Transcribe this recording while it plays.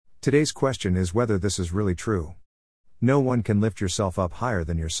Today's question is whether this is really true. No one can lift yourself up higher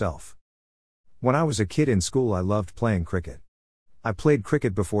than yourself. When I was a kid in school, I loved playing cricket. I played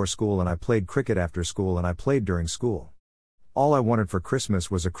cricket before school and I played cricket after school and I played during school. All I wanted for Christmas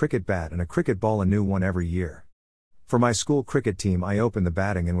was a cricket bat and a cricket ball, a new one every year. For my school cricket team, I opened the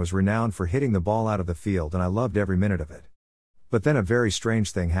batting and was renowned for hitting the ball out of the field, and I loved every minute of it. But then a very strange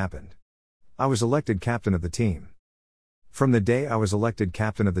thing happened. I was elected captain of the team. From the day I was elected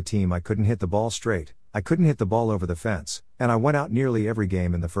captain of the team, I couldn't hit the ball straight, I couldn't hit the ball over the fence, and I went out nearly every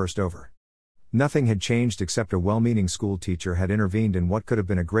game in the first over. Nothing had changed except a well-meaning school teacher had intervened in what could have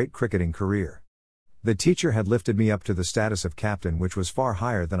been a great cricketing career. The teacher had lifted me up to the status of captain, which was far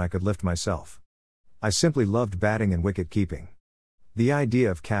higher than I could lift myself. I simply loved batting and wicket keeping. The idea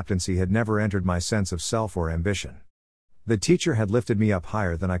of captaincy had never entered my sense of self or ambition. The teacher had lifted me up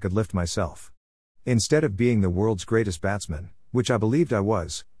higher than I could lift myself. Instead of being the world's greatest batsman, which I believed I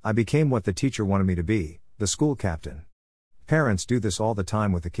was, I became what the teacher wanted me to be, the school captain. Parents do this all the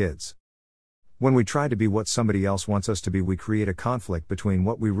time with the kids. When we try to be what somebody else wants us to be, we create a conflict between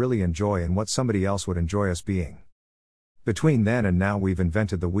what we really enjoy and what somebody else would enjoy us being. Between then and now, we've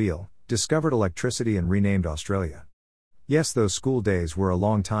invented the wheel, discovered electricity, and renamed Australia. Yes, those school days were a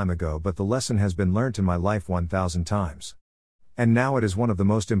long time ago, but the lesson has been learnt in my life 1,000 times. And now it is one of the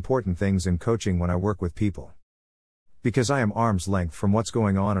most important things in coaching when I work with people. Because I am arm's length from what's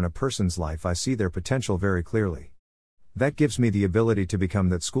going on in a person's life, I see their potential very clearly. That gives me the ability to become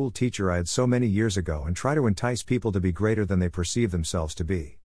that school teacher I had so many years ago and try to entice people to be greater than they perceive themselves to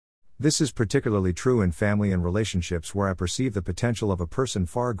be. This is particularly true in family and relationships, where I perceive the potential of a person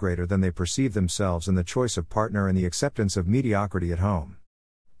far greater than they perceive themselves in the choice of partner and the acceptance of mediocrity at home.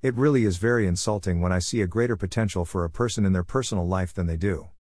 It really is very insulting when I see a greater potential for a person in their personal life than they do.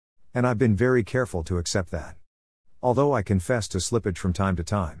 And I've been very careful to accept that. Although I confess to slippage from time to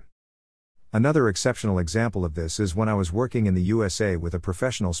time. Another exceptional example of this is when I was working in the USA with a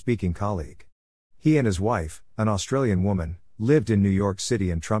professional speaking colleague. He and his wife, an Australian woman, lived in New York City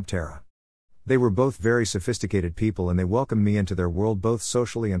and Trump Terra. They were both very sophisticated people and they welcomed me into their world both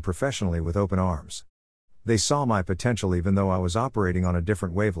socially and professionally with open arms. They saw my potential even though I was operating on a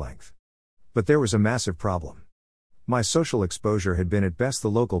different wavelength. But there was a massive problem. My social exposure had been at best the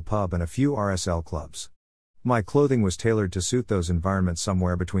local pub and a few RSL clubs. My clothing was tailored to suit those environments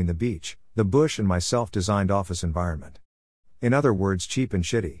somewhere between the beach, the bush, and my self-designed office environment. In other words, cheap and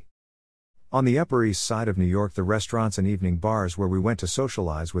shitty. On the Upper East Side of New York, the restaurants and evening bars where we went to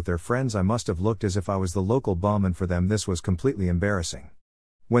socialize with their friends, I must have looked as if I was the local bum, and for them this was completely embarrassing.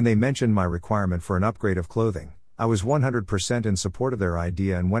 When they mentioned my requirement for an upgrade of clothing, I was 100% in support of their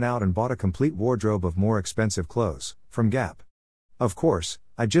idea and went out and bought a complete wardrobe of more expensive clothes, from Gap. Of course,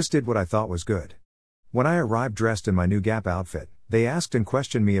 I just did what I thought was good. When I arrived dressed in my new Gap outfit, they asked and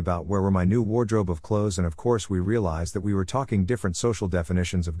questioned me about where were my new wardrobe of clothes, and of course we realized that we were talking different social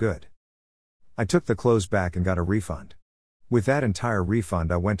definitions of good. I took the clothes back and got a refund. With that entire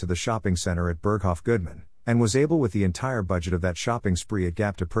refund, I went to the shopping center at Berghoff Goodman, and was able with the entire budget of that shopping spree at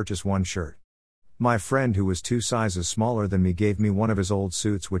Gap to purchase one shirt. My friend, who was 2 sizes smaller than me, gave me one of his old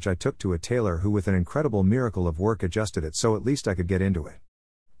suits, which I took to a tailor who with an incredible miracle of work adjusted it so at least I could get into it.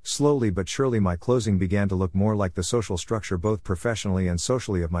 Slowly but surely my clothing began to look more like the social structure both professionally and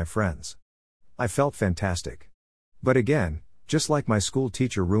socially of my friends. I felt fantastic. But again, just like my school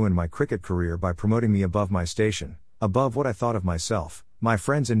teacher ruined my cricket career by promoting me above my station, above what I thought of myself, my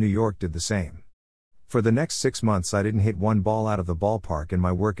friends in New York did the same. For the next 6 months I didn't hit one ball out of the ballpark in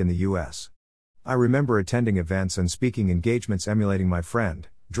my work in the US. I remember attending events and speaking engagements emulating my friend,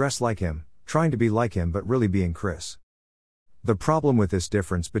 dressed like him, trying to be like him but really being Chris. The problem with this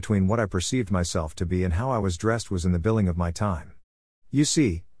difference between what I perceived myself to be and how I was dressed was in the billing of my time. You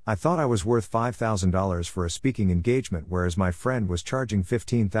see, I thought I was worth $5,000 for a speaking engagement, whereas my friend was charging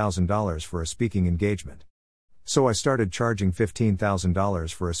 $15,000 for a speaking engagement. So I started charging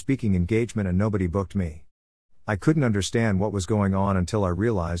 $15,000 for a speaking engagement and nobody booked me. I couldn't understand what was going on until I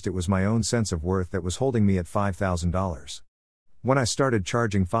realized it was my own sense of worth that was holding me at $5,000. When I started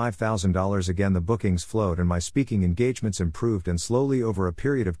charging $5,000 again, the bookings flowed and my speaking engagements improved, and slowly over a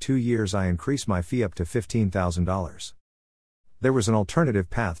period of 2 years I increased my fee up to $15,000. There was an alternative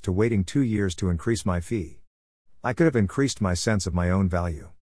path to waiting 2 years to increase my fee. I could have increased my sense of my own value.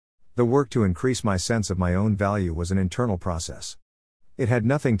 The work to increase my sense of my own value was an internal process. It had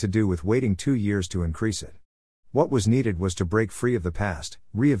nothing to do with waiting 2 years to increase it. What was needed was to break free of the past,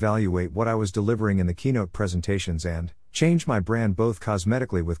 reevaluate what I was delivering in the keynote presentations, and change my brand both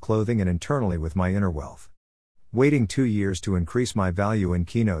cosmetically with clothing and internally with my inner wealth. Waiting 2 years to increase my value in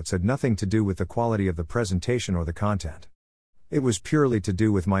keynotes had nothing to do with the quality of the presentation or the content. It was purely to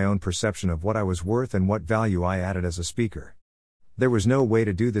do with my own perception of what I was worth and what value I added as a speaker. There was no way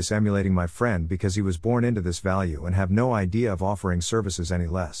to do this emulating my friend because he was born into this value and have no idea of offering services any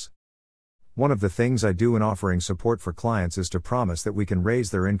less. One of the things I do in offering support for clients is to promise that we can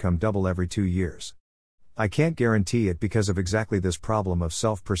raise their income double every 2 years. I can't guarantee it because of exactly this problem of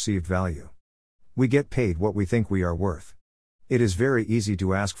self-perceived value. We get paid what we think we are worth. It is very easy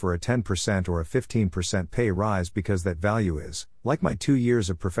to ask for a 10% or a 15% pay rise because that value is, like my 2 years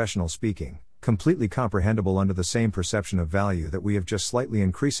of professional speaking, completely comprehensible under the same perception of value that we have just slightly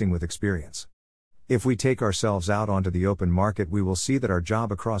increasing with experience. If we take ourselves out onto the open market, we will see that our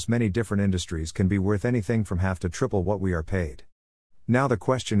job across many different industries can be worth anything from half to triple what we are paid. Now the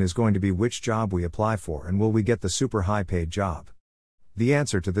question is going to be which job we apply for and will we get the super high paid job? The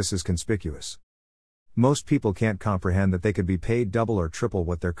answer to this is conspicuous. Most people can't comprehend that they could be paid double or triple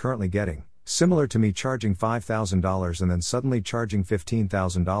what they're currently getting, similar to me charging $5,000 and then suddenly charging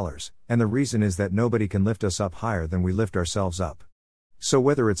 $15,000, and the reason is that nobody can lift us up higher than we lift ourselves up. So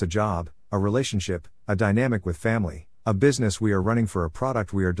whether it's a job, a relationship, a dynamic with family, a business we are running for a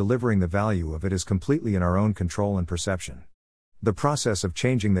product we are delivering, the value of it is completely in our own control and perception. The process of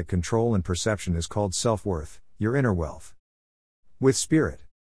changing that control and perception is called self-worth, your inner wealth. With Spirit.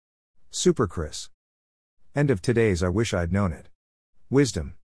 Super Chris. End of today's I Wish I'd Known It. Wisdom.